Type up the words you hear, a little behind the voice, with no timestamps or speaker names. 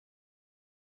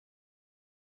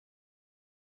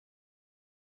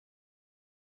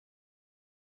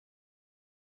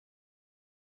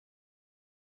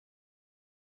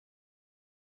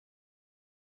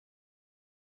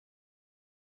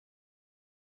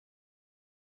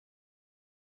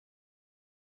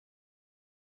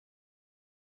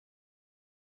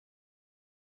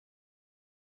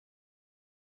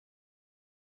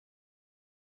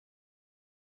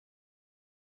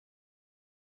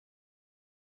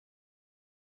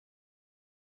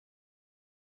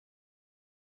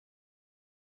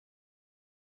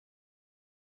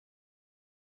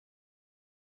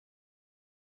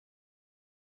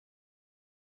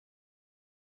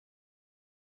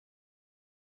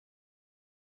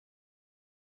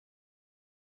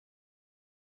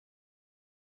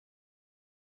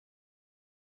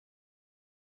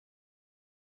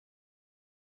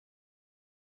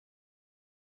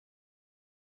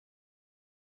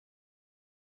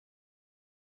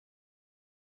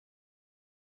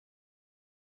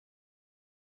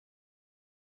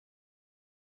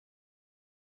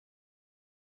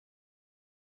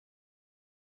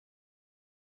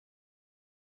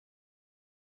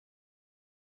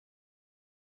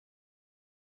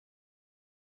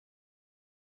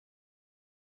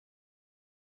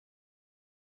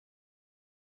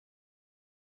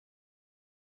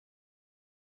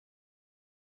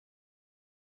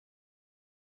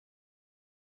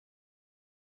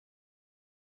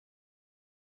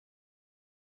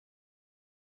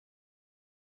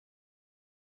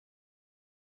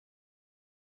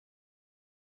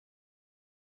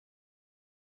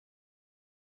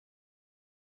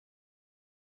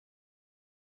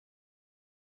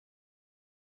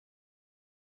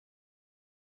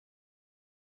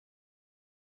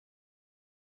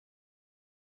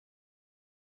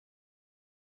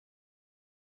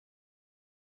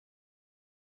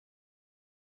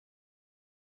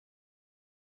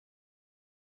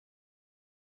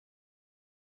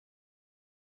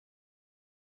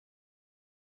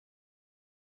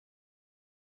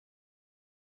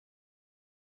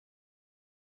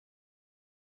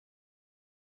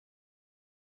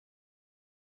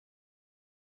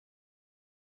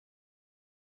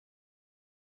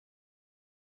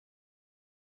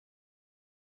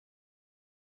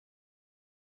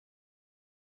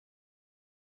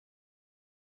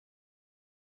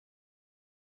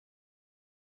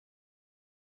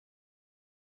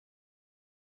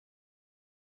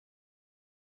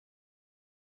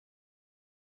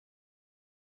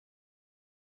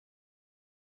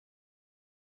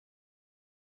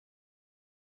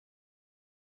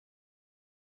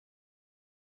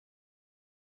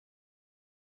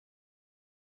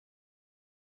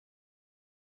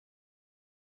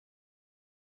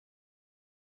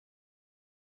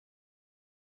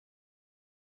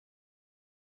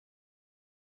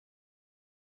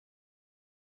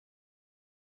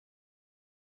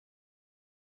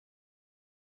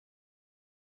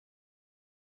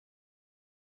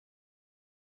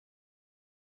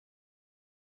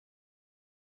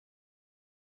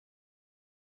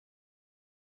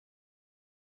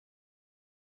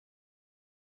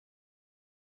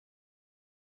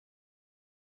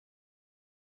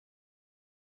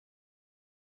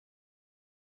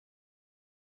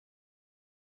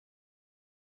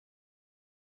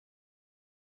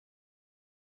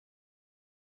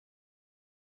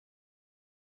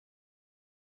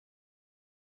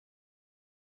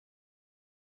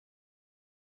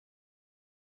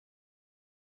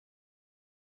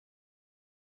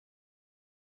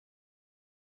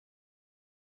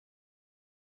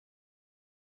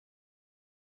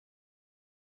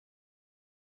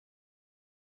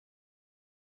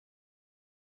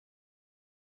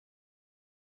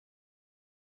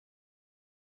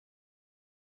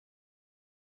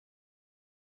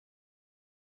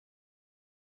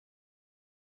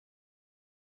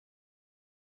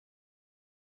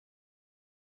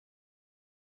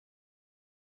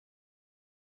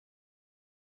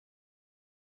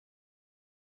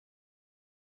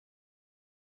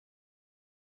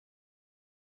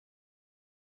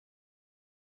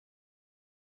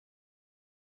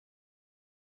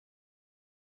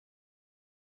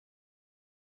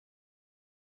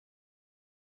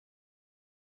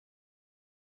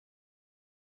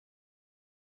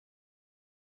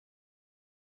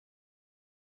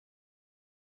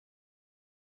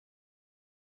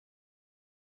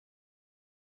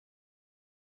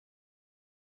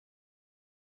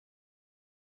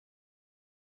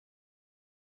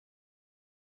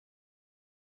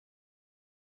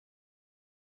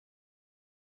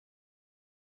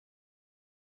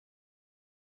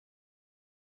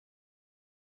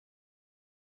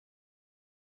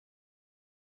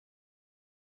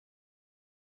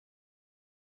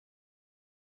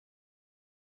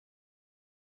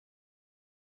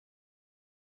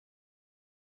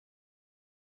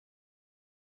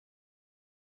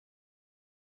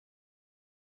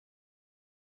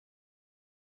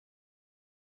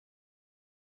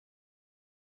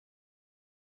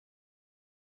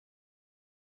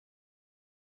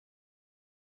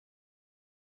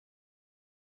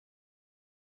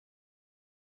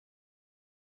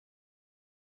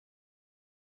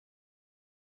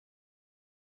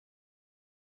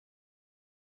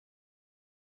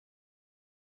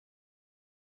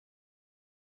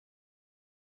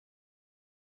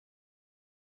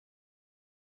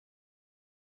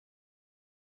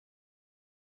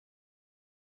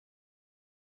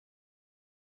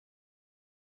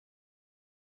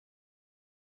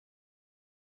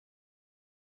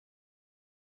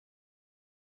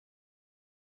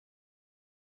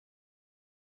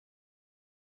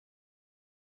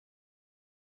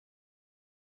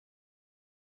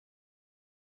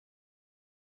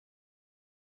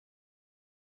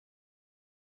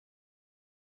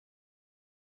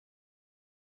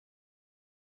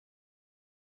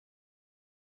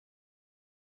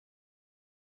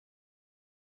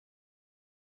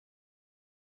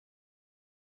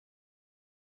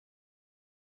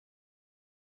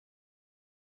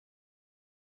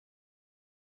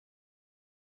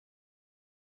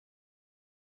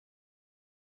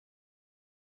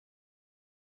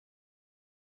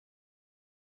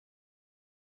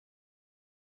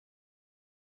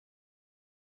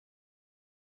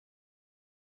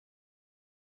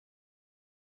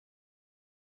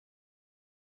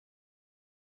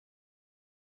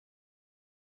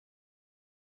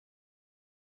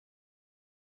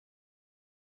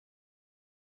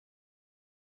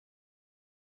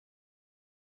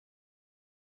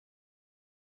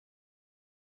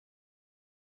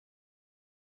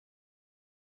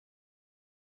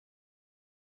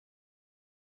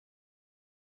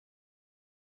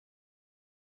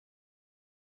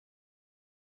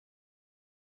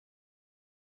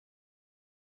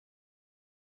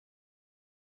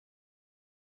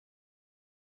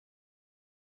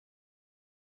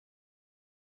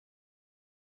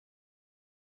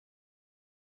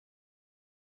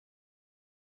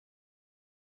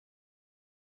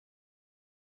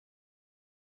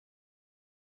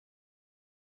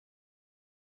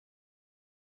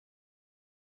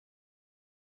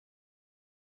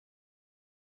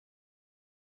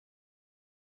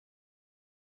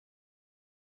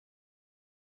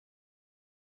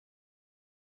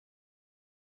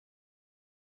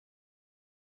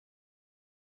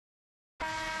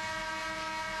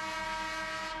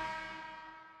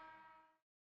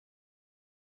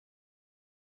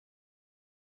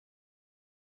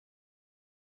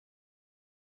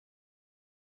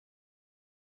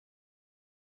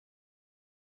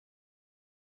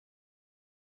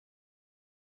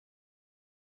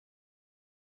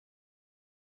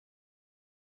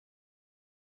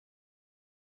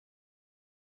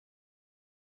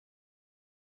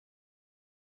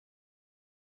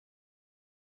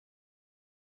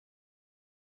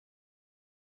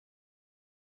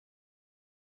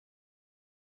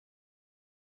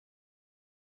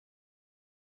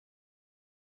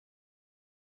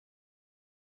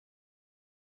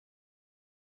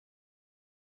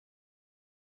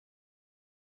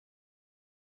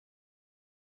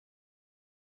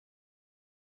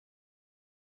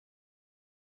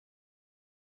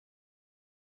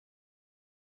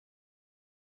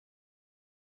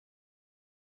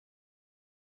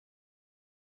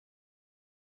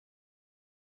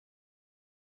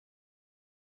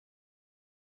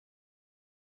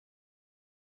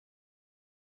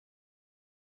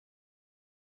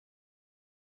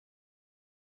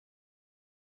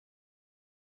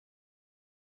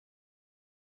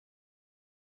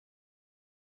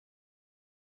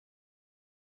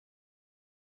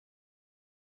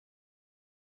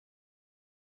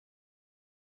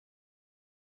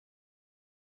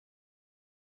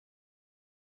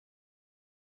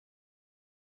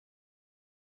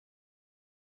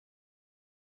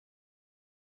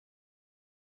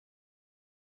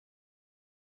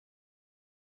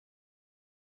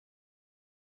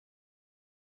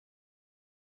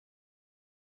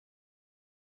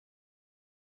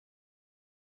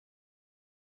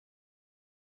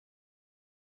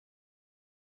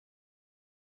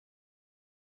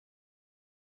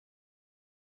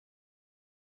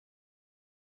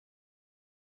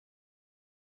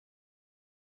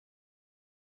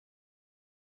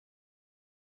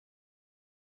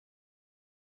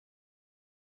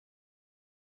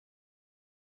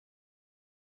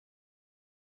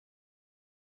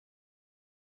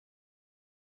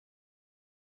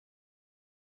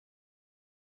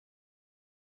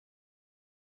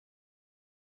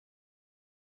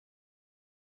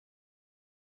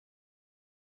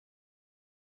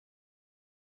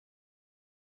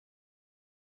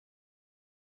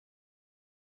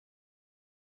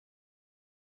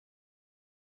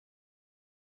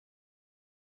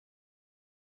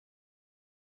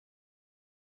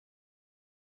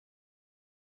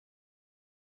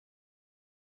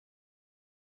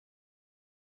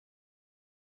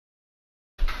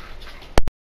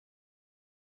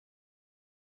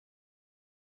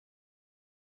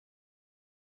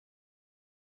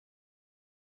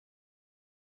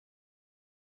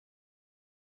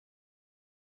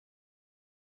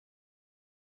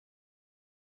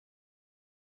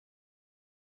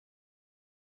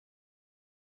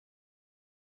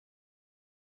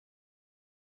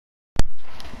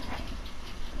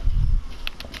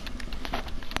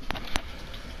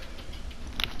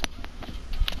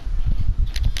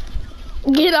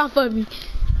Get off of me.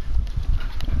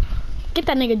 Get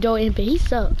that nigga Joe Embiid. He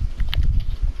suck.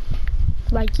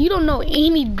 Like, you don't know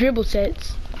any dribble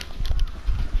sets.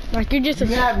 Like, you're just You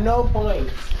have no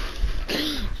points.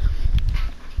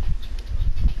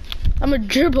 I'm a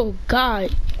dribble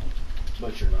god.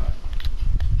 But you're not.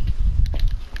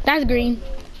 That's green.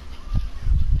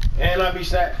 And I be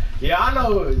sad. Yeah, I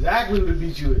know exactly who to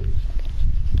beat you with.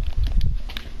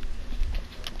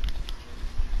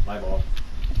 Light ball.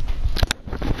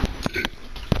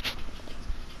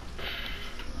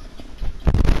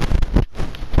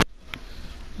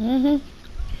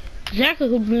 Exactly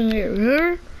who been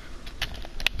here.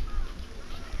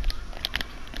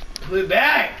 Put it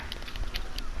back.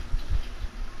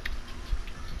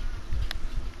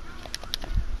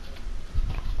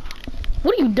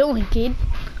 What are you doing, kid?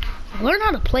 Learn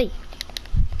how to play.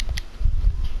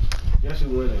 Guess who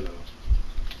winning though?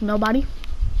 Nobody.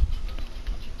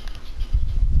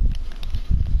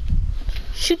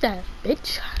 Shoot that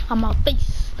bitch on my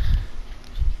face.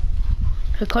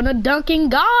 Here come the dunking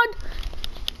god.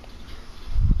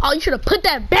 Oh, you should have put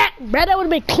that back, bruh. That would have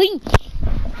been clean.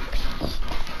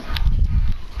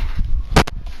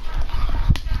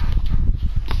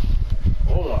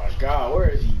 Oh my god, where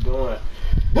is he going?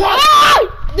 Ah!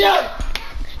 Yeah.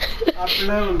 I feel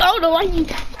him. Oh no, why you?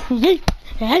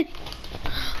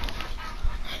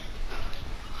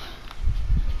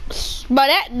 But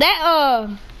that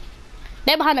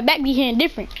behind the back be hitting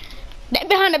different. That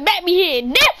behind the back be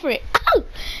hitting different. Oh,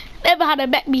 that behind the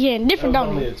back be hitting different, don't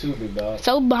Only it? a two, big dog.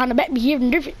 So behind the back be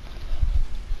hitting different.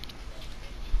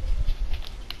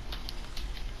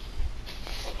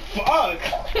 Fuck.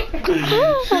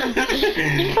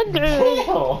 I'm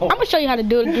gonna show you how to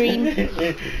do it, green.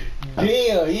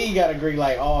 Damn, he got a green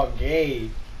like all gay.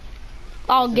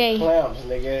 All gay. Clamps,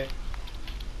 nigga.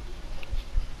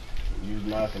 You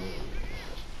knocking it.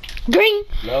 Green.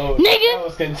 No, Nigga. that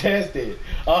was contested.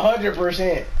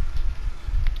 100%.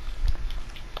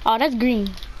 Oh, that's green.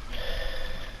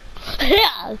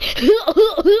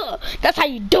 That's how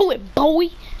you do it, boy.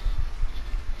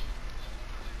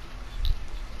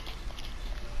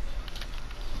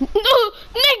 No,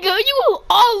 nigga, you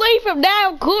all the way from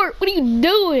down court. What are you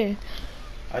doing?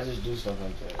 I just do stuff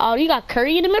like that. Oh, you got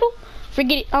Curry in the middle?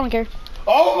 Forget it. I don't care.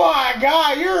 Oh my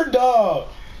god, you're a dog.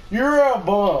 You're a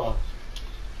bum.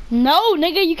 No,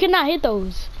 nigga, you cannot hit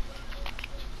those.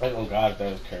 Oh god, if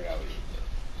that was Curry, I would eat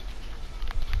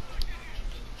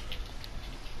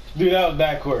that. Dude, that was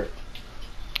backcourt.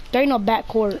 There ain't no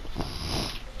backcourt.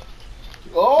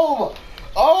 Oh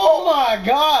my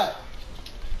god.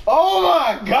 Oh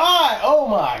my god. Oh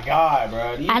my god,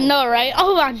 bro. I know, right?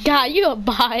 Oh my god, you a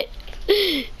bot.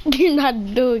 You're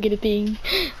not doing anything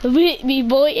with me,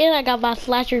 boy. And I got my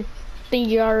slasher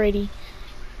thingy already.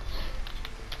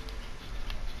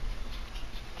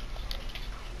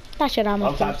 That shit on my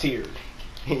I'm top face.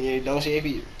 tier. Don't say it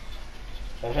here.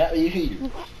 I'm happy you're here.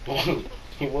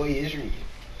 Boy, it's real.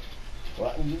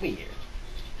 What you be here?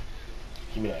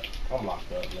 Give me that. I'm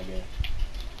locked up, nigga.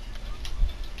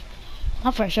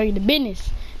 I'm finna show you the business.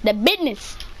 The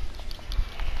business.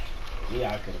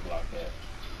 Yeah, I could have blocked that.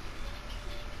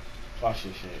 Watch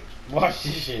this shit. Watch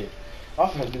this shit. I'm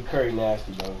finna do Curry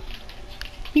nasty, bro.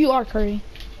 You are Curry.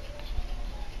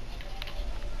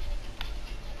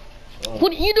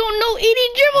 What, you don't know any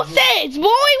dribble sets, boy?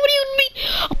 What do you mean?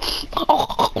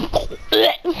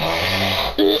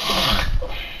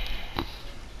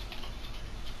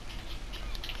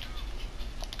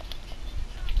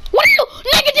 What you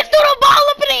nigga just threw the ball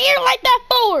up in the air like that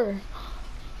for?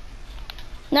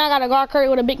 Now I gotta guard Curry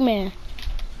with a big man.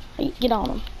 Get on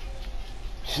him.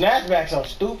 Snatchbacks, I'm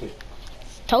stupid.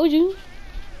 Told you.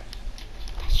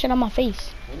 Shit on my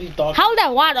face. What do you thought? How's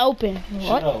that wide open? Shut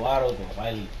What? up, wide open,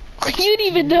 Wiley. You didn't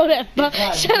even know that, but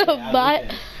shut up, bot.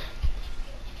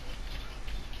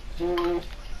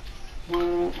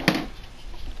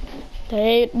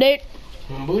 They.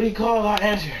 Booty call, I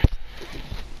answer.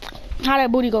 How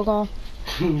that booty go call?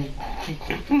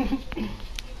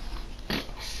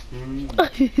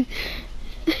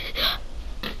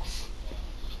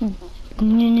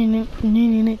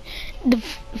 The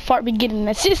fart be getting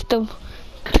the system.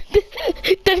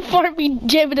 The fart be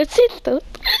jamming the system.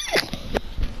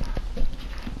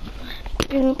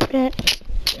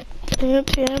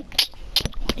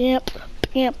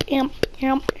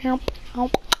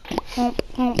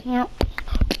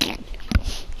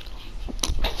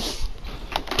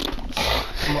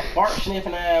 Fart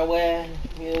sniffing ass way.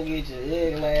 You don't get your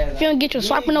egg ass. If you don't get your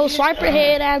swiper nose, swiper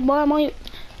head ass boy, I'm on you.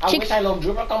 I wish I don't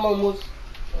drip like I'm almost.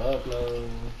 Upload.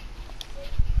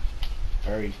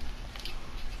 Hurry.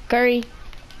 Curry.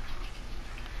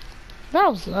 That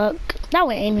was luck. That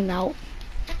went in and out.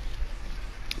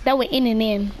 That went in and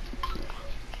in.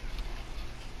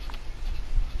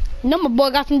 You know my boy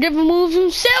got some different moves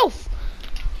himself.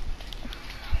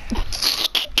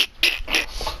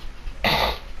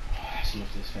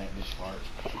 Sniff this fat bitch fart.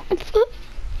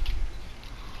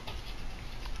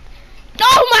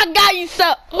 Oh my god, you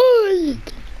suck.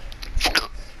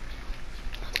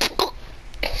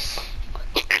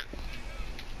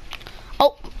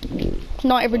 Oh,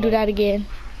 don't ever do that again.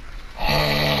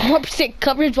 1%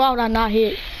 coverage, why would I not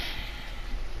hit?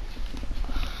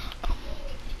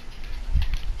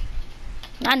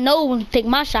 I know when to take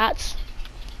my shots.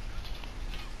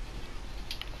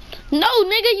 No,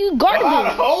 nigga, you guarded I'm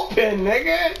me. hoping,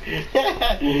 nigga.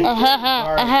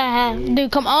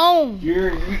 Dude, come on.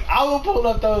 I will pull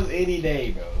up those any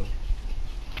day, bro.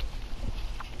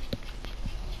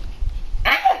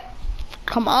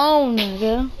 Come on,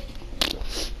 nigga.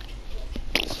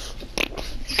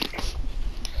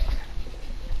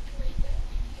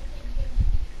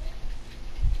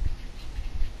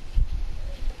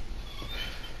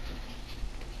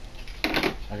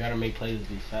 I gotta make plays with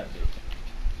these fat bitches.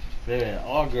 Man,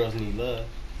 all girls need love.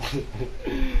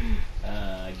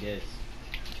 I guess.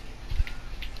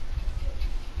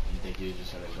 You think you're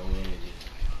just gonna go in and just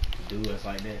do us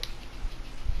like that?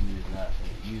 You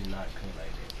is not cool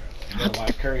like that, bro. You gotta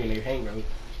watch Curry and they hang, bro.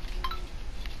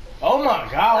 Oh my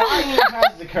god, why you even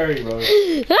pass the Curry, bro?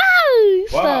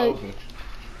 Wow, open.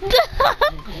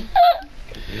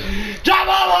 Drop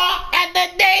over at the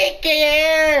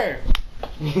daycare!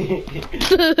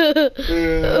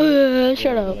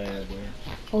 Shut up.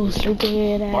 Oh,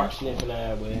 stupid ass. Mark sniffing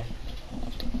that, boy.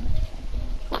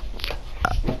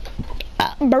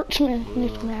 Bert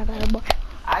sniffing that boy.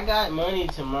 I got money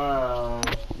tomorrow.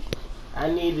 I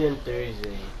need them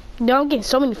Thursday. Don't get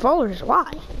so many followers.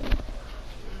 Why?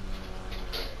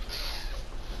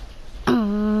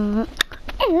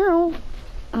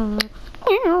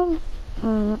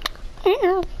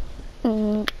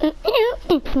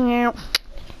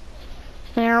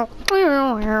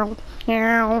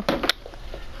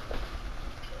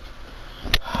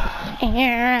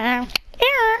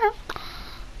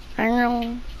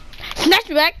 Snatch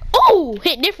me back. Oh,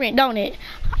 hit different, don't it?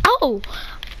 Oh,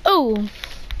 oh,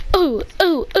 ooh,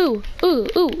 ooh, ooh, ooh,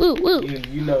 ooh, ooh, ooh.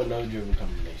 You know no dribble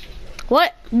combination, bro.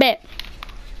 What? Bet.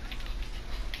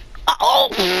 Oh.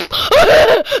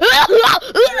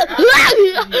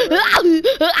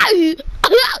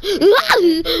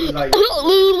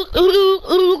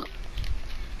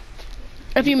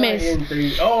 If you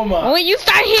miss. Oh my. When you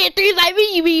start hitting threes like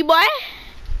me, you be boy.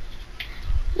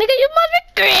 Nigga, you must be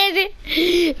crazy.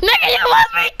 Nigga, you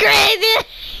must be crazy.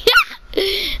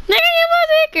 Nigga, you must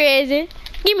be crazy.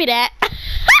 Give me that.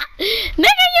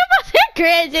 Nigga, you must be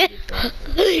crazy.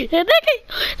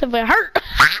 Nigga, it hurt.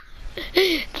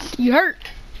 You hurt.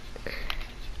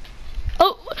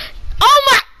 Oh, oh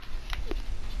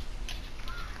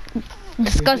my.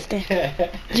 Disgusting.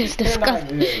 Just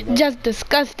disgusting. Good, just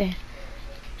disgusting.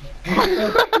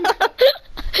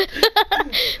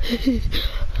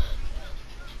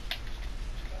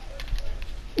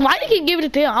 Why you keep giving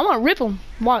it to him? I'm gonna rip him.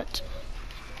 Watch.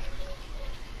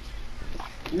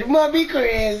 You must be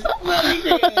crazy. You must be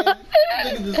crazy. Look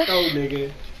at the stove,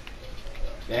 nigga.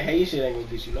 That hate shit ain't gonna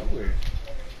get you nowhere.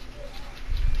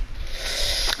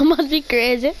 I must be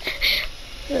crazy.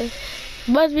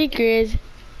 Must be crazy.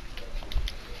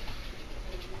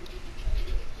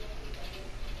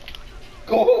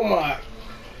 Oh my.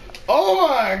 Oh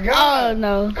my god. Oh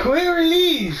no. Quick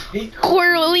release. Quick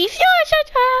release.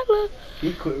 Yeah,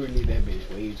 He quit release that bitch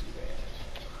way too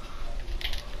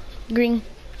fast. Green.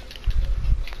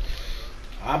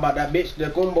 How about that bitch, the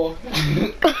combo?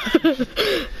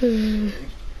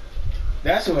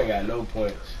 That's who ain't got no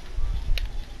points.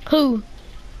 Who?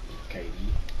 KD.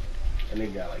 That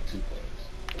nigga got like 2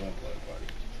 points. 1 point party.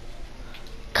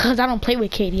 Cause I don't play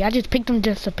with KD. I just picked him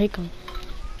just to pick him.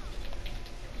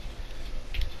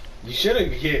 You should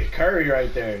have hit Curry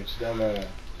right there. Dumbass.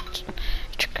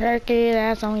 Turkey,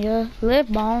 that's on your lip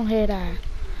bone head eye.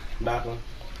 Knock him.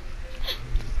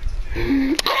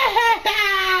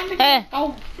 Hey,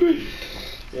 Oh.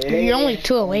 you're only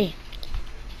 2 away.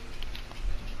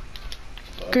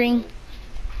 Green.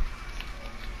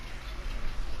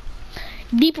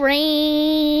 Deep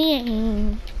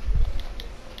rain.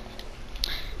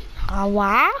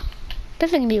 Why? This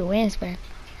is gonna be a win spin.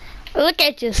 Look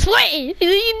at you sweating. You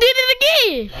did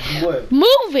it again. What?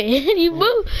 Moving. You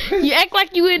move. You act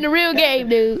like you in the real game,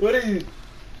 dude. What is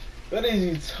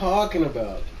you talking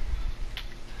about?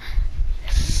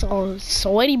 So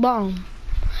sweaty bum.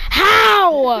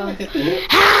 How?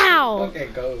 How? Okay,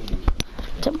 go.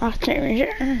 To my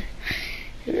team.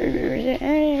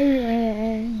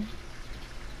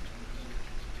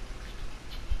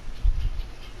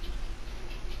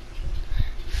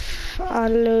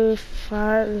 Follow. I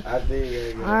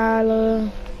think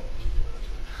Follow.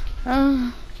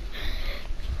 I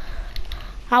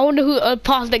wonder who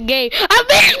paused the game. I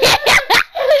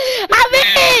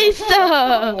missed!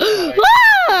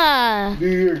 Ah!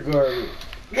 Dude, you're garbage.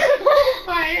 Oh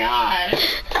my god!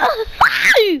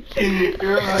 You're fucking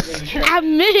trash. I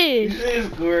missed. This is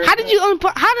good. How did you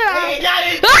unpause? How did Hey, I? got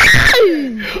it.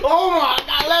 Ah! Oh my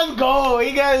god, let's go.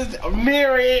 He got his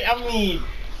mirror. I mean,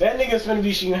 that nigga's finna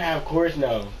be shooting half course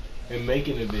now and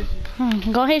making the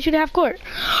bitches. Go ahead, shoot half court.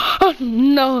 Oh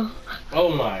no.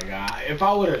 Oh my god. If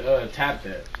I would've tapped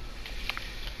that.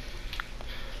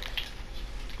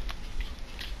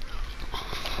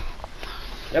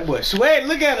 That boy sweat.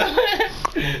 Look at him.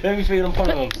 Let me feel them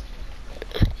palms.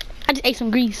 I just ate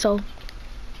some grease, so.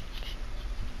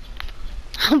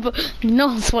 You know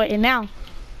I'm sweating now.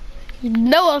 You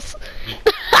know I'm.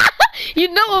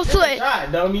 You know I'm sweating.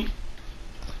 Shot, dummy.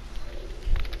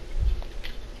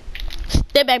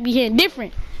 That back be hitting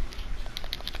different.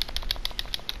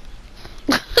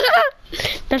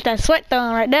 That's that sweat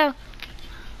thong right there.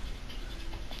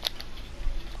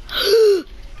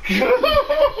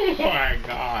 Oh my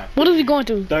god. What is he going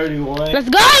to? 31. Let's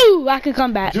go! I could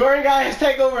come back. Jordan got his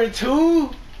takeover 2?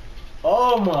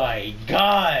 Oh my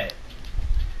god.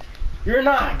 You're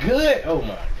not good. Oh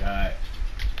my god.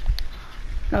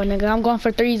 No, nigga, I'm going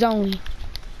for threes only.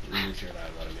 You're not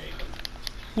gonna make them.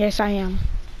 Yes, I am.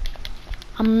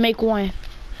 I'm gonna make one.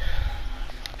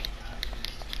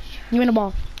 Give me the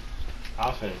ball.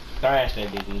 I'll finna thrash that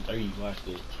bitch in 3. Watch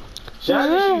this. Should I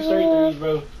just shoot straight threes,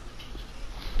 bro?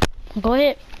 Go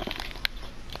ahead.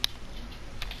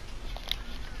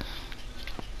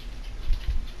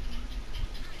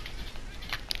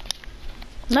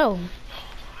 No.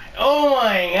 Oh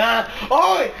my god.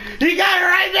 Oh, he got it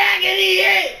right back and he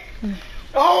hit.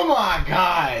 Oh my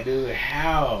god, dude.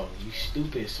 How? You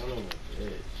stupid son of a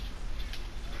bitch.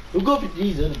 We'll go for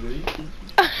these other boys.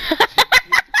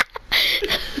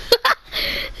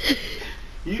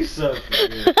 You suck,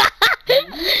 dude.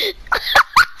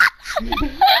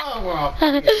 Oh my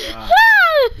fucking god.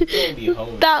 You can't be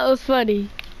holding. That was funny.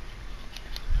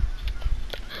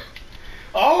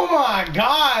 Oh my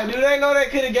god, dude. I know that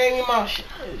could have gave me my shit.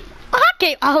 I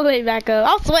came all the way back up.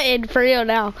 I'm sweating for real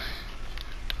now.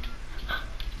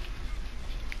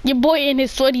 Your boy in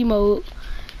his sweaty mode.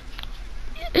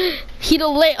 He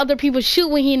don't let other people shoot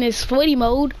when he in his sweaty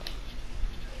mode.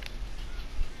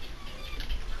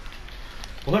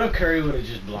 What if Curry would have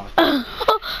just blocked? I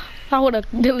would have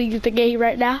deleted the game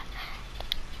right now.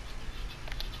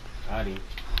 Got him.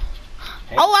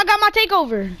 Oh, I got my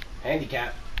takeover.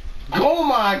 Handicap. Oh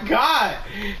my god!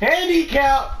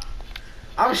 Handicap!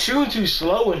 I'm shooting too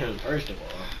slow with him, first of all.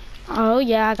 Oh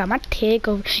yeah, I got my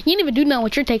takeover. You didn't even do nothing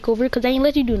with your takeover because I ain't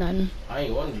let you do nothing. I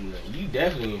ain't want to do nothing. You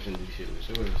definitely ain't finna do shit with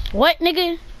yours. What,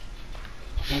 nigga?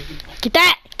 Get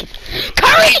that.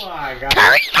 Curry! Oh my god.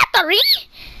 Curry got the reach.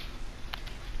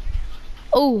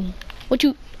 Oh, what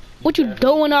you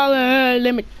doing all that?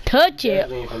 Let me touch it.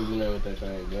 Definitely ain't finna do nothing with that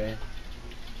thing, boy.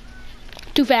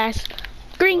 Too fast.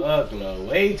 Green. Fuck no,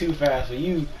 way too fast for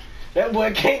you. That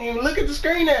boy can't even look at the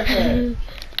screen that fast.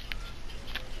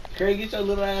 Curry, get your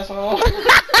little ass on. Do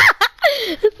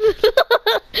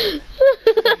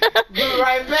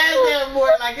right past that boy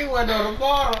like it wasn't on the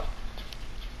bottle.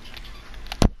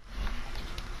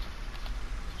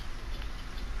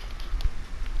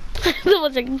 That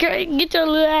was a great. Get your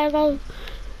little ass on.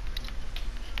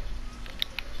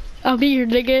 I'll be here,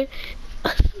 nigga.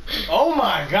 Oh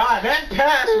my god, that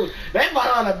pass was, that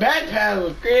behind the back pass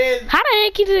was crazy. How the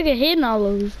heck you nigga hitting all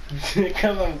those?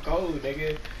 Cause I'm cold,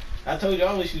 nigga. I told you I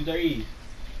only shoot threes.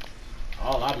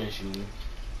 All I've been shooting.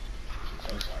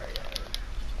 So sorry,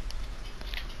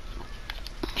 y'all.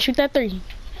 Shoot that three.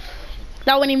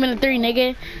 That wasn't even a three,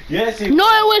 nigga. Yes, it No,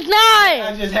 it was I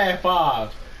not. just had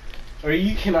 5. Or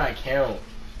you cannot count.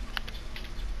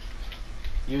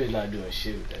 You was not doing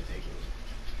shit with that takeover.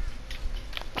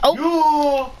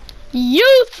 Oh,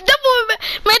 you that boy,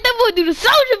 man, that boy do the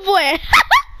soldier boy.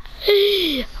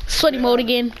 Sweaty mode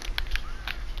again.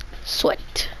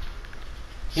 Sweat.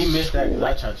 He missed that because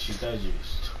I tried to shoot that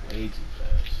just way too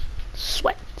fast.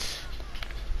 Sweat.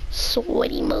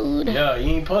 Sweaty mode. Yo, you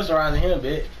ain't posterizing him,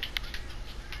 bitch.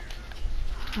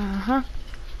 Uh-huh.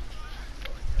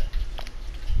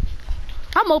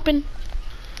 I'm open.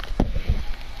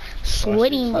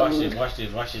 Sweaty mode. Watch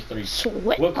this 3.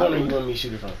 Sweat What corner mode. you want me to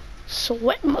shoot it from?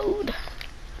 Sweat mode.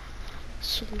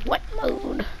 Sweat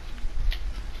mode.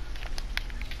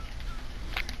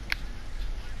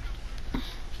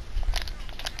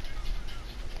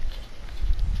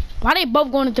 Why they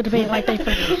both going into the paint like they?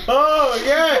 Oh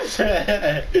yes.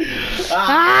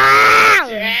 Ah!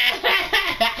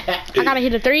 I gotta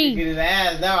hit a Get 3. his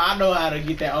ass now. I know how to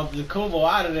get that off the Kubo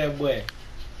out of that boy.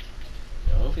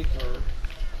 Don't pick her.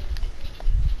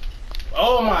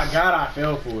 Oh my god, I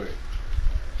fell for it.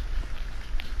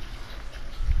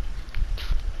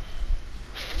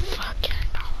 Fuck.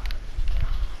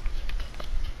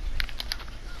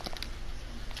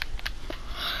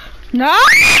 No!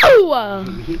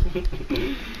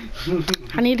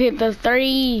 I need to hit the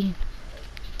 3.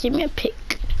 Give me a pick.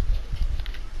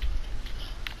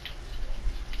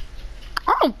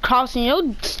 I'm crossing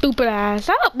your stupid ass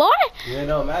up, boy. It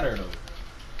don't matter though.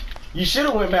 You should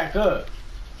have went back up.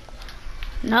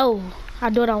 No, I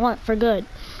do what I want for good.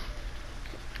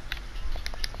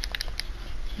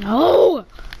 No.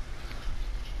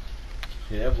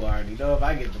 Yeah, that boy already know if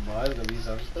I get the ball, it's gonna be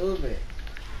something stupid.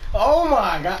 Oh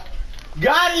my god.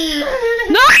 Got him!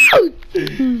 No!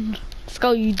 Let's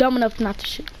go, you dumb enough not to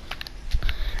shoot.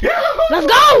 Let's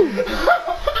go!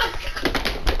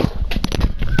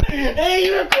 Hey,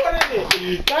 you recorded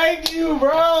it! Thank you,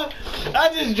 bro!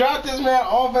 I just dropped this man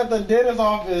off at the dentist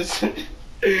office.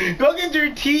 Go get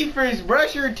your teeth first.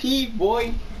 Brush your teeth,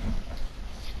 boy.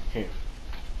 Here.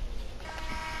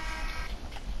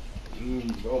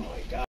 Oh my god.